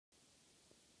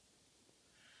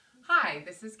Hi,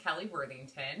 this is Kelly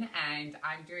Worthington, and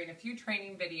I'm doing a few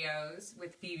training videos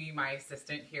with Phoebe, my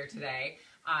assistant, here today,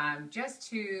 just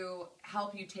to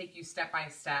help you take you step by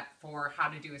step for how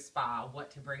to do a spa, what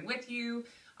to bring with you,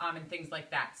 and things like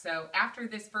that. So after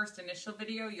this first initial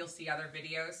video, you'll see other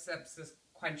videos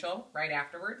subsequential right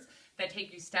afterwards that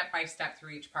take you step by step through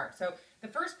each part. So the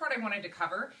first part I wanted to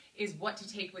cover is what to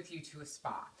take with you to a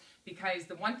spa, because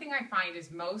the one thing I find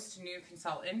is most new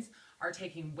consultants are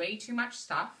taking way too much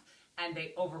stuff and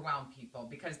they overwhelm people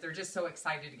because they're just so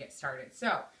excited to get started.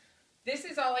 So this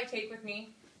is all I take with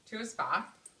me to a spa,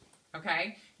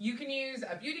 okay? You can use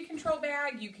a beauty control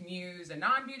bag, you can use a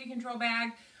non-beauty control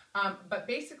bag, but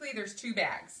basically there's two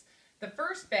bags. The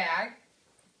first bag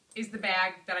is the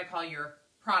bag that I call your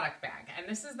product bag, and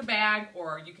this is the bag,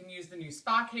 or you can use the new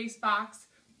Spa Case box,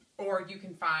 or you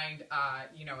can find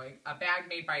a bag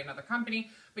made by another company,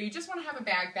 but you just want to have a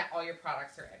bag that all your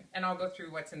products are in, and I'll go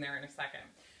through what's in there in a second.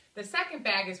 The second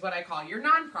bag is what I call your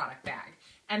non-product bag,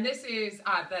 and this is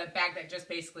the bag that just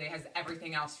basically has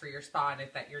everything else for your spa in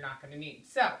it that you're not going to need.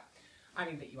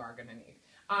 That you are going to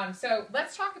need. So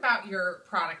let's talk about your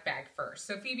product bag first.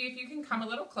 So Phoebe, if you can come a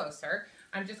little closer,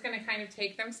 I'm just going to kind of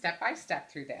take them step by step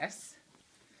through this.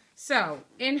 So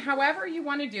in however you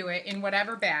want to do it, in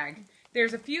whatever bag,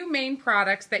 there's a few main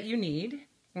products that you need.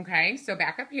 Okay, so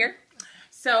back up here.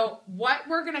 So what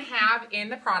we're going to have in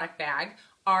the product bag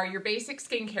are your basic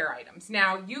skincare items.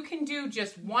 Now, you can do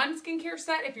just one skincare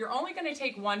set. If you're only going to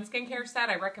take one skincare set,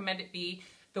 I recommend it be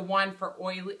the one for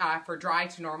oily, for dry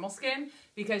to normal skin,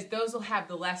 because those will have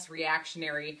the less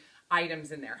reactionary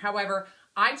items in there. However,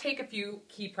 I take a few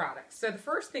key products. So the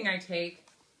first thing I take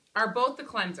are both the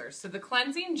cleansers. So the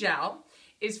cleansing gel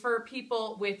is for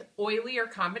people with oily or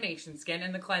combination skin,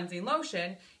 and the cleansing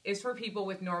lotion is for people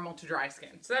with normal to dry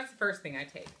skin. So that's the first thing I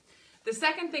take. The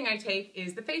second thing I take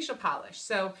is the facial polish.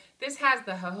 So this has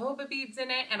the jojoba beads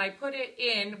in it, and I put it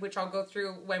in, which I'll go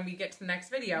through when we get to the next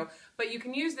video, but you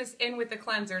can use this in with the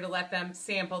cleanser to let them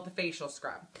sample the facial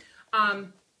scrub.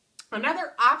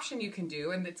 Another option you can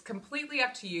do, and it's completely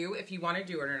up to you if you want to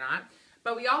do it or not,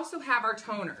 but we also have our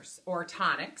toners or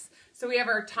tonics. So we have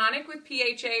our tonic with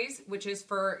PHAs, which is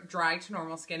for dry to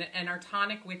normal skin, and our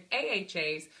tonic with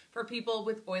AHAs for people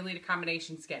with oily to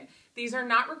combination skin. These are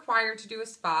not required to do a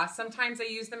spa. Sometimes I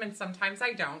use them and sometimes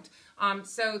I don't.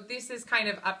 So this is kind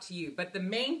of up to you. But the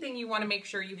main thing you want to make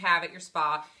sure you have at your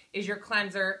spa is your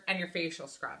cleanser and your facial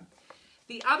scrub.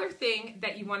 The other thing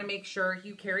that you want to make sure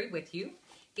you carry with you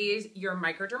is your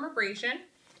microdermabrasion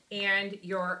and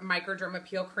your microderma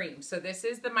peel cream. So this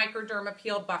is the microderma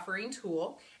peel buffering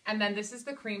tool, and then this is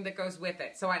the cream that goes with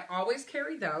it. So I always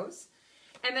carry those.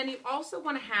 And then you also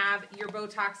want to have your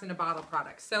Botox in a bottle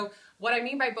products. So what I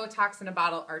mean by Botox in a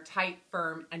bottle are Tight,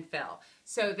 Firm, and Fill.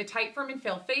 So the Tight, Firm, and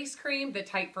Fill face cream, the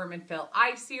Tight, Firm, and Fill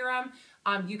eye serum.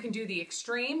 You can do the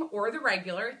extreme or the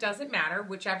regular. It doesn't matter,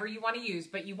 whichever you want to use.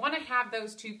 But you want to have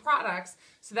those two products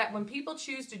so that when people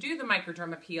choose to do the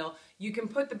microderma peel, you can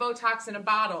put the Botox in a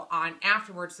bottle on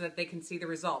afterwards so that they can see the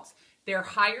results. They're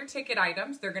higher ticket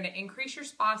items. They're going to increase your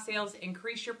spa sales,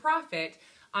 increase your profit.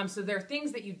 So there are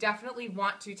things that you definitely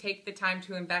want to take the time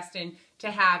to invest in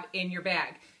to have in your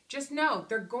bag. Just know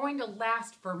they're going to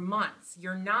last for months.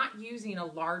 You're not using a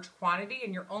large quantity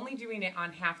and you're only doing it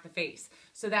on half the face.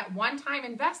 So that one-time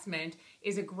investment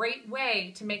is a great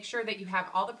way to make sure that you have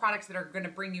all the products that are going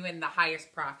to bring you in the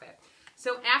highest profit.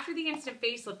 So after the instant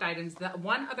facelift items, the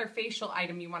one other facial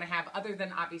item you want to have other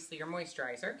than obviously your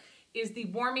moisturizer is the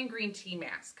warming green tea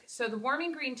mask. So the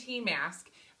warming green tea mask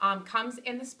comes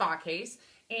in the Spa Case,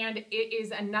 and it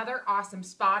is another awesome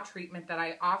spa treatment that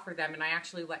I offer them, and I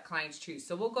actually let clients choose.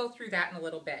 So we'll go through that in a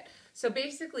little bit. So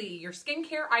basically, your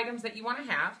skincare items that you want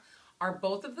to have are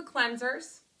both of the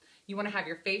cleansers. You want to have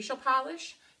your facial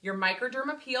polish, your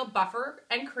microderma peel buffer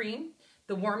and cream,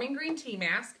 the warming green tea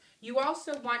mask. You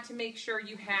also want to make sure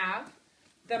you have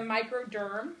the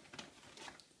microderm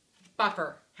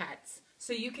buffer heads.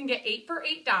 So you can get 8 for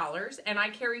 $8, and I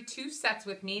carry 2 sets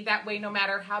with me. That way, no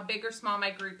matter how big or small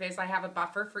my group is, I have a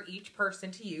buffer for each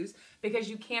person to use, because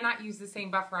you cannot use the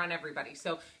same buffer on everybody.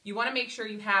 So you want to make sure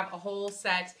you have a whole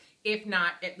set, if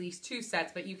not at least 2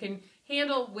 sets, but you can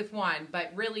handle with one,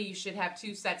 but really you should have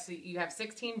 2 sets so you have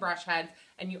 16 brush heads,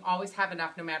 and you always have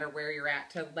enough no matter where you're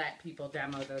at to let people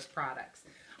demo those products.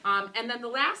 And then the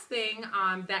last thing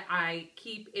that I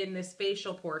keep in this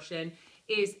facial portion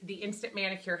is the Instant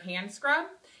Manicure hand scrub,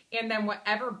 and then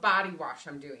whatever body wash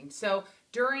I'm doing. So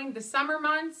during the summer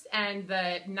months and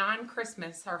the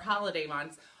non-Christmas or holiday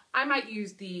months, I might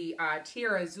use the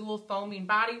Tierra Azul foaming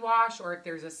body wash, or if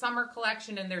there's a summer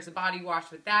collection and there's a body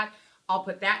wash with that, I'll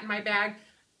put that in my bag.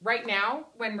 right now,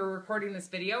 when we're recording this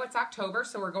video, it's October,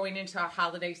 so we're going into a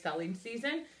holiday selling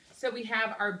season. So we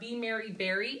have our Be Merry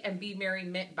Berry and Be Merry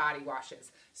Mint body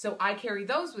washes. So I carry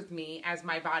those with me as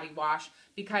my body wash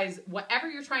because whatever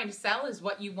you're trying to sell is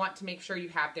what you want to make sure you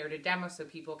have there to demo so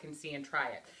people can see and try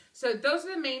it. So those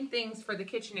are the main things for the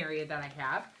kitchen area that I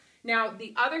have. Now,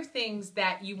 the other things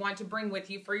that you want to bring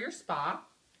with you for your spa,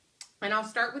 and I'll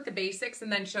start with the basics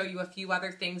and then show you a few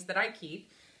other things that I keep.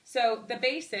 So the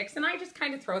basics, and I just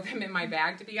kind of throw them in my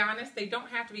bag, to be honest. They don't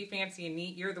have to be fancy and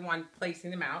neat. You're the one placing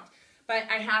them out. But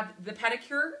I have the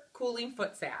Pedicure Cooling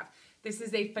Foot Salve. This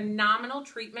is a phenomenal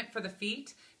treatment for the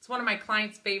feet. It's one of my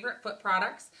clients' favorite foot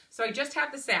products. So I just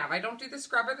have the salve. I don't do the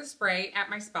scrub or the spray at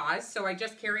my spas, so I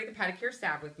just carry the Pedicure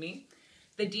salve with me.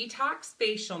 The Detox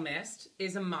Facial Mist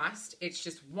is a must. It's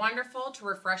just wonderful to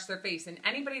refresh their face. And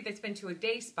anybody that's been to a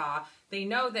day spa, they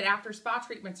know that after spa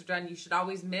treatments are done, you should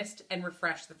always mist and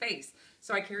refresh the face.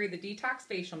 So I carry the Detox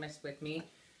Facial Mist with me.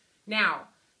 Now,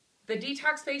 the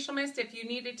Detox Facial Mist, if you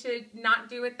needed to not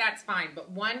do it, that's fine.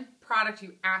 But one product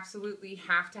you absolutely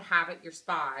have to have at your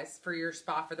spas, for your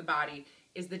spa for the body,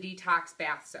 is the Detox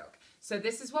Bath Soak. So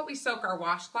this is what we soak our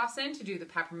washcloths in to do the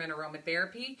peppermint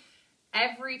aromatherapy.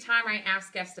 Every time I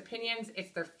ask guest opinions,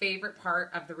 it's their favorite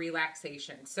part of the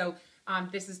relaxation. So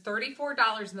this is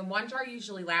 $34, and the one jar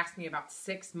usually lasts me about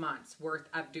 6 months worth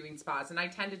of doing spas, and I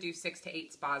tend to do 6 to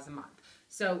 8 spas a month.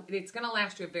 So it's going to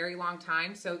last you a very long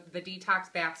time. So the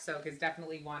Detox Bath Soak is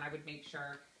definitely one I would make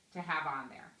sure to have on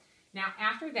there. Now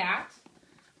after that,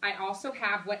 I also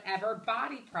have whatever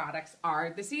body products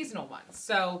are the seasonal ones.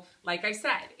 So like I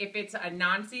said, if it's a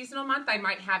non-seasonal month, I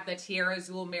might have the Tierra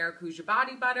Azul Maracuja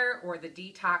Body Butter or the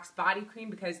Detox Body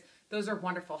Cream because those are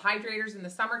wonderful hydrators. In the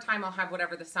summertime, I'll have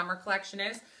whatever the summer collection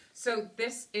is. So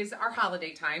this is our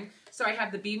holiday time. So I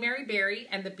have the Be Merry Berry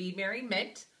and the Be Merry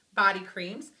Mint body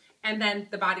creams, and then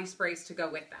the body sprays to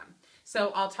go with them.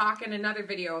 So I'll talk in another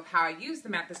video of how I use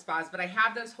them at the spas, but I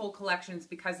have those whole collections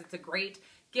because it's a great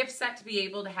gift set to be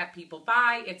able to have people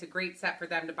buy. It's a great set for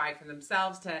them to buy for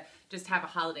themselves to just have a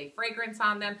holiday fragrance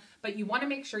on them. But you want to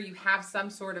make sure you have some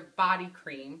sort of body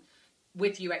cream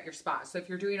with you at your spa. So if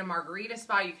you're doing a margarita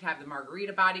spa, you can have the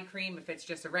margarita body cream. If it's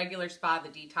just a regular spa, the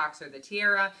Detox or the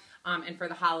Tierra. And for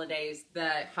the holidays,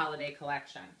 the holiday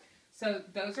collection. So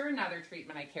those are another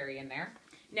treatment I carry in there.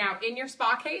 Now, in your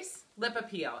spa case, Lip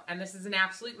Appeal, and this is an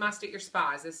absolute must at your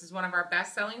spas. This is one of our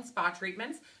best-selling spa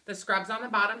treatments. The scrub's on the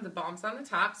bottom, the balm's on the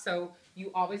top, so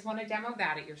you always want to demo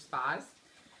that at your spas.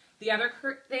 The other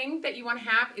thing that you want to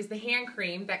have is the hand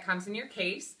cream that comes in your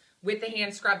case with the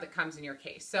hand scrub that comes in your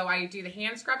case. So I do the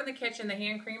hand scrub in the kitchen, the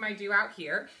hand cream I do out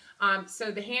here.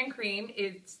 So the hand cream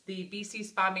is the BC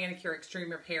Spa Manicure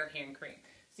Extreme Repair hand cream.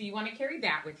 So you want to carry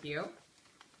that with you.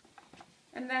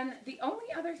 And then the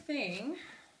only other thing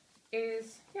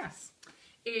is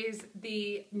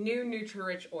the new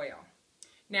Nutri-Rich oil.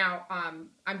 Now,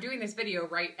 I'm doing this video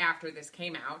right after this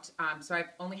came out, so I've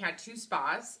only had 2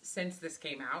 spas since this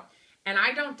came out, and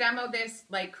I don't demo this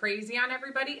like crazy on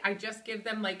everybody. I just give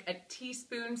them like a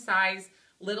teaspoon size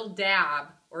little dab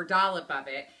or dollop of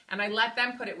it, and I let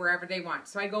them put it wherever they want.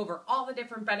 So I go over all the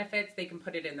different benefits. They can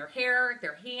put it in their hair,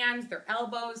 their hands, their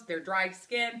elbows, their dry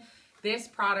skin. This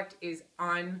product is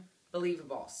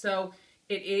unbelievable. So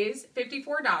it is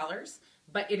 $54,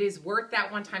 but it is worth that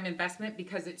one-time investment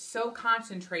because it's so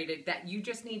concentrated that you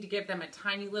just need to give them a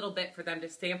tiny little bit for them to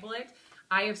sample it.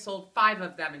 I have sold 5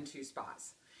 of them in 2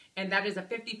 spas, and that is a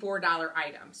 $54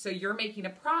 item. So you're making a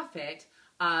profit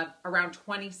of around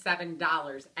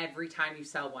 $27 every time you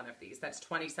sell one of these. That's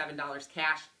 $27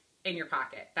 cash in your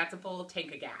pocket. That's a full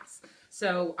tank of gas.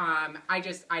 So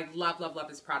I love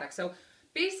this product. So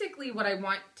basically what I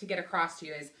want to get across to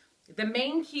you is the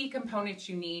main key components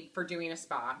you need for doing a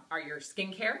spa are your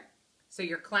skincare, so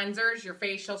your cleansers, your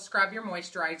facial scrub, your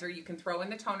moisturizer. You can throw in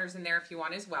the toners in there if you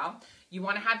want as well. You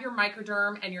want to have your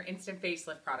Microderm and your instant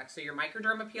facelift products. So your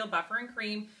Microderm Appeal Buffer and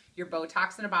Cream, your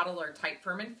Botox in a bottle or Tight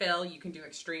Firm and Fill. You can do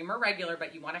extreme or regular,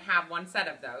 but you want to have one set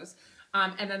of those.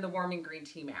 And then the warming green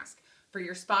tea mask. For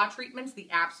your spa treatments, the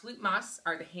absolute musts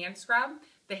are the hand scrub,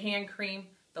 the hand cream,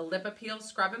 the Lip Appeal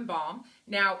Scrub and Balm.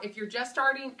 Now, if you're just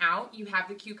starting out, you have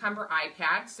the Cucumber eye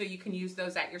pads, so you can use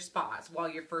those at your spas while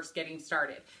you're first getting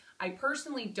started. I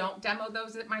personally don't demo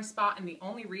those at my spa, and the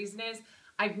only reason is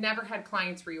I've never had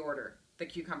clients reorder the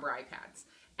Cucumber eye pads,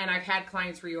 and I've had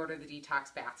clients reorder the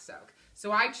Detox Bath Soak.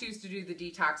 So I choose to do the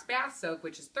Detox Bath Soak,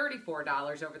 which is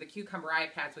 $34 over the Cucumber eye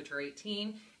pads, which are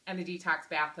 $18, and the Detox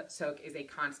Bath Soak is a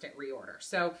constant reorder.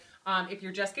 So if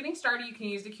you're just getting started, you can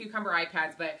use the Cucumber eye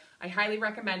pads, but I highly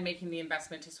recommend making the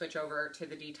investment to switch over to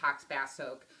the Detox Bath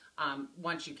Soak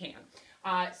once you can.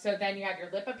 So then you have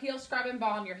your lip appeal scrub and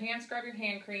balm, your hand scrub, your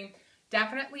hand cream.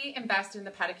 Definitely invest in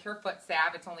the pedicure foot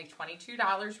salve. It's only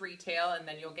 $22 retail, and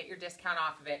then you'll get your discount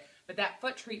off of it. But that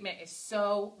foot treatment is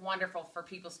so wonderful for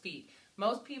people's feet.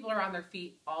 Most people are on their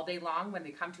feet all day long. When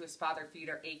they come to a spa, their feet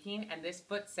are aching, and this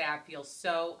foot salve feels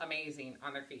so amazing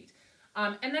on their feet.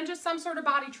 And then just some sort of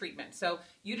body treatment. So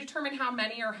you determine how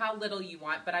many or how little you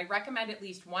want, but I recommend at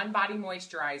least one body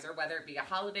moisturizer, whether it be a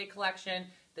holiday collection,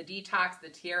 the Detox, the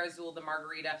Tierra Azul, the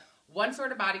Margarita, one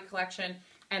sort of body collection,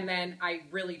 and then I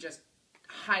really just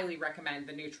highly recommend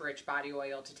the Nutri-Rich body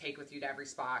oil to take with you to every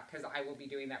spa, because I will be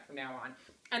doing that from now on.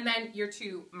 And then your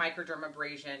 2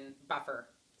 microdermabrasion buffer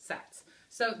sets.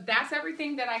 So that's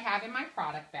everything that I have in my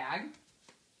product bag.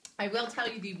 I will tell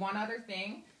you the one other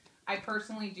thing I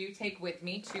personally do take with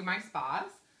me to my spas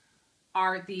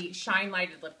are the Shine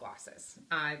Lighted lip glosses.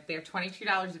 They're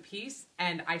 $22 a piece,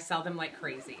 and I sell them like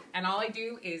crazy. And all I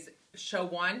do is show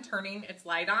one turning its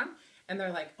light on, and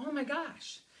they're like, oh my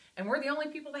gosh. And we're the only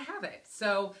people that have it.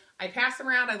 So I pass them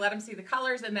around, I let them see the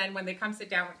colors, and then when they come sit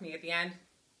down with me at the end,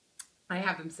 I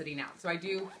have them sitting out. So I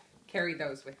do carry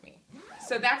those with me.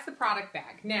 So that's the product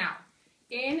bag. Now,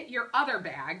 in your other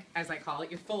bag, as I call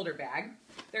it, your folder bag,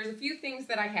 there's a few things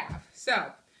that I have.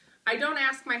 So I don't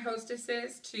ask my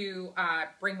hostesses to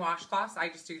bring washcloths. I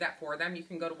just do that for them. You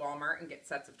can go to Walmart and get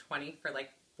sets of 20 for like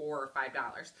 $4 or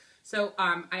 $5. So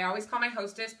I always call my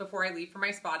hostess before I leave for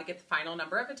my spa to get the final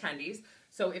number of attendees.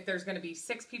 So if there's going to be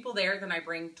 6 people there, then I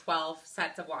bring 12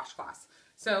 sets of washcloths.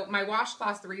 So my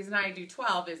washcloths, the reason I do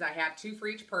 12 is I have 2 for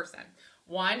each person.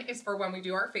 One is for when we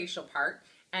do our facial part,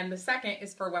 and the second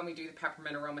is for when we do the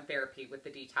peppermint aromatherapy with the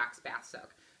Detox bath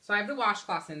soak. So I have the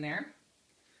washcloths in there.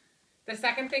 The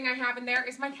second thing I have in there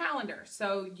is my calendar.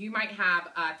 So you might have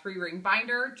a 3-ring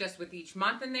binder just with each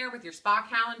month in there with your spa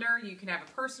calendar. You can have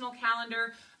a personal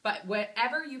calendar, but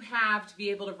whatever you have to be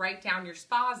able to write down your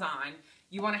spas on,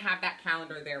 you want to have that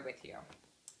calendar there with you.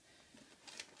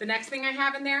 The next thing I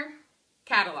have in there,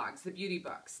 catalogs, the beauty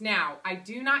books. Now, I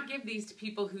do not give these to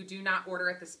people who do not order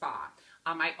at the spa.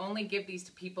 I only give these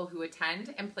to people who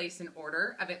attend and place an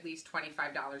order of at least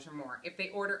 $25 or more. If they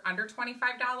order under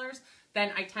 $25,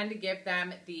 then I tend to give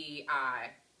them the,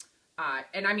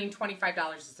 and I mean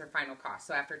 $25 is their final cost,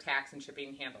 so after tax and shipping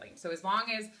and handling. So as long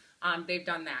as they've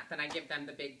done that, then I give them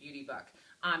the big beauty book.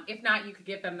 If not, you could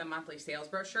give them the monthly sales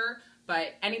brochure,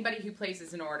 but anybody who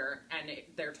places an order and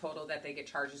their total that they get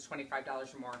charged is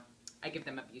 $25 or more, I give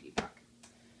them a beauty book.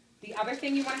 The other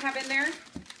thing you want to have in there,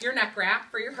 your neck wrap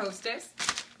for your hostess.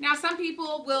 Now, some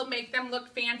people will make them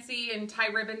look fancy and tie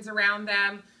ribbons around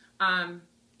them.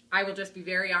 I will just be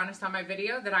very honest on my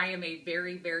video that I am a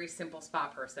very, very simple spa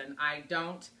person. I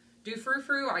don't do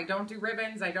frou-frou, I don't do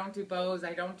ribbons, I don't do bows,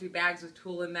 I don't do bags with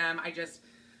tulle in them.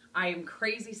 I am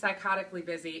crazy psychotically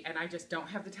busy, and I just don't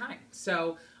have the time.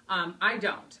 So I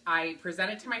don't. I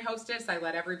present it to my hostess, I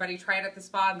let everybody try it at the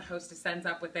spa, and the hostess ends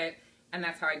up with it. And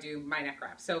that's how I do my neck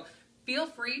wrap. So feel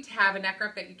free to have a neck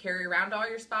wrap that you carry around to all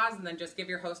your spas and then just give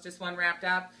your hostess one wrapped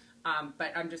up.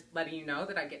 But I'm just letting you know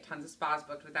that I get tons of spas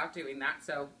booked without doing that.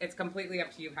 So it's completely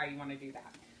up to you how you want to do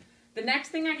that. The next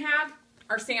thing I have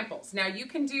are samples. Now you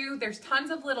can do, there's tons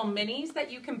of little minis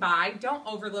that you can buy. Don't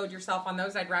overload yourself on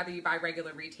those. I'd rather you buy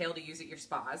regular retail to use at your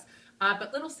spas.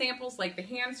 But little samples like the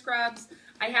hand scrubs.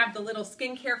 I have the little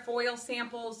skincare foil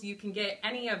samples. You can get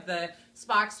any of the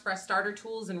Spa Express starter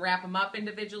tools and wrap them up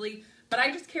individually. But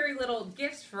I just carry little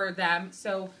gifts for them.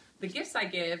 So the gifts I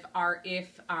give are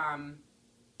if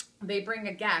they bring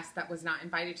a guest that was not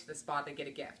invited to the spa, they get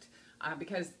a gift.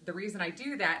 Because the reason I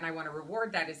do that and I want to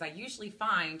reward that is I usually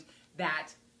find that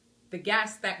the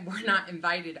guests that were not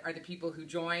invited are the people who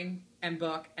join and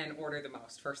book and order the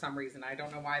most for some reason. I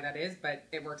don't know why that is, but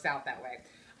it works out that way.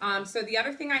 So the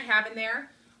other thing I have in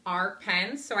there are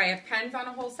pens. So I have pens on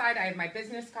a whole side. I have my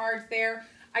business cards there.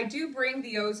 I do bring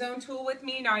the ozone tool with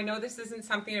me. Now I know this isn't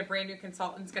something a brand new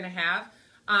consultant's going to have.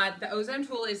 The ozone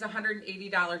tool is a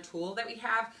 $180 tool that we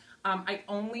have. I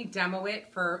only demo it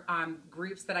for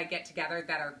groups that I get together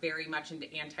that are very much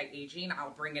into anti-aging.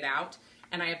 I'll bring it out,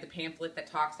 and I have the pamphlet that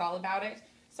talks all about it.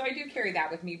 So I do carry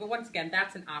that with me, but once again,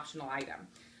 that's an optional item.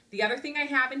 The other thing I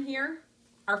have in here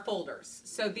are folders.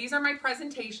 So these are my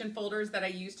presentation folders that I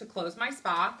use to close my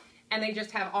spa, and they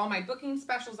just have all my booking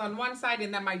specials on one side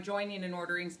and then my joining and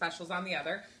ordering specials on the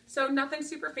other. So nothing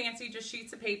super fancy, just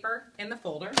sheets of paper in the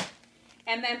folder.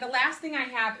 And then the last thing I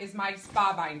have is my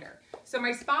spa binder. So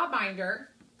my spa binder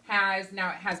has, now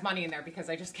it has money in there because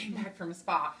I just came back from a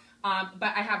spa,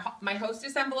 but I have my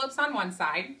hostess envelopes on one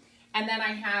side, and then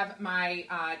I have my,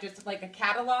 just like a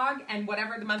catalog and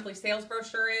whatever the monthly sales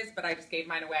brochure is, but I just gave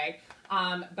mine away.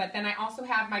 But then I also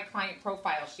have my client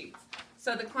profile sheets.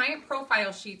 So the client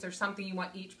profile sheets are something you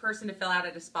want each person to fill out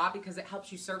at a spa because it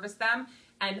helps you service them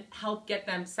and help get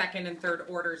them second and third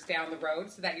orders down the road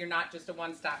so that you're not just a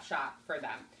one-stop shop for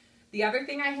them. The other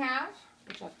thing I have,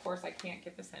 which of course I can't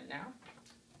get this in now,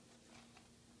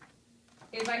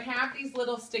 is I have these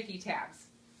little sticky tabs.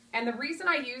 And the reason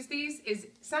I use these is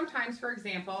sometimes, for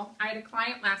example, I had a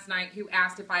client last night who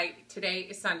asked today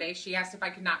is Sunday, she asked if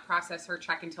I could not process her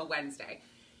check until Wednesday.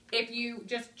 If you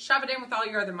just shove it in with all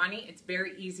your other money, it's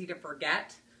very easy to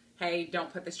forget, hey, don't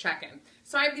put this check in.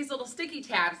 So I have these little sticky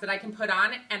tabs that I can put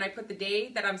on it, and I put the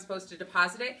day that I'm supposed to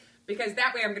deposit it, because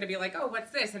that way I'm going to be like, oh,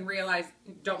 what's this? And realize,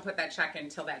 don't put that check in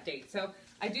until that date. So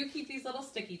I do keep these little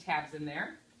sticky tabs in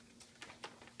there.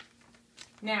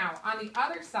 Now, on the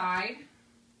other side,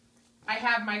 I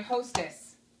have my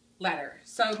hostess letter.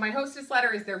 So my hostess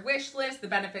letter is their wish list, the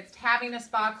benefits to having a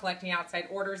spa, collecting outside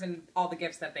orders, and all the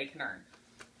gifts that they can earn.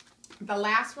 The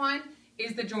last one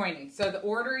is the joining. So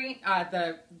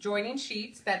the joining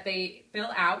sheets that they fill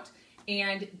out,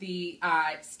 and the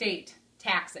state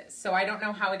taxes. So I don't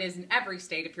know how it is in every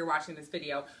state if you're watching this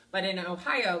video, but in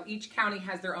Ohio, each county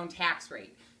has their own tax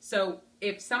rate. So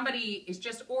if somebody is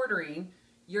just ordering,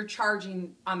 you're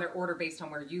charging on their order based on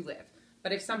where you live.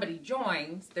 But if somebody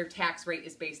joins, their tax rate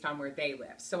is based on where they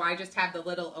live. So I just have the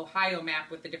little Ohio map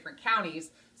with the different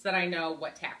counties so that I know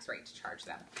what tax rate to charge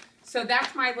them. So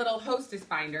that's my little hostess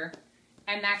binder,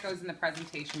 and that goes in the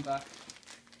presentation book.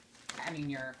 I mean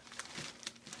your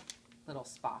little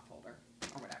spa folder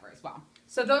or whatever as well.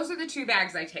 So those are the 2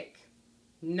 bags I take.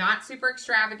 Not super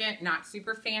extravagant, not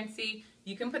super fancy.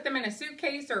 You can put them in a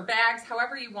suitcase or bags,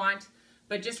 however you want.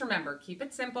 But just remember, keep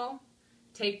it simple.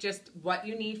 Take just what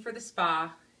you need for the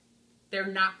spa. They're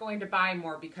not going to buy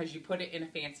more because you put it in a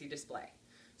fancy display.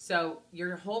 So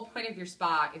your whole point of your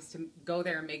spa is to go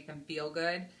there and make them feel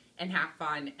good and have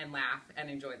fun and laugh and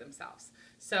enjoy themselves.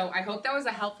 So I hope that was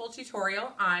a helpful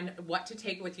tutorial on what to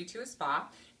take with you to a spa.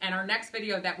 And our next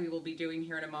video that we will be doing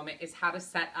here in a moment is how to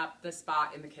set up the spa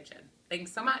in the kitchen.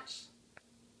 Thanks so much.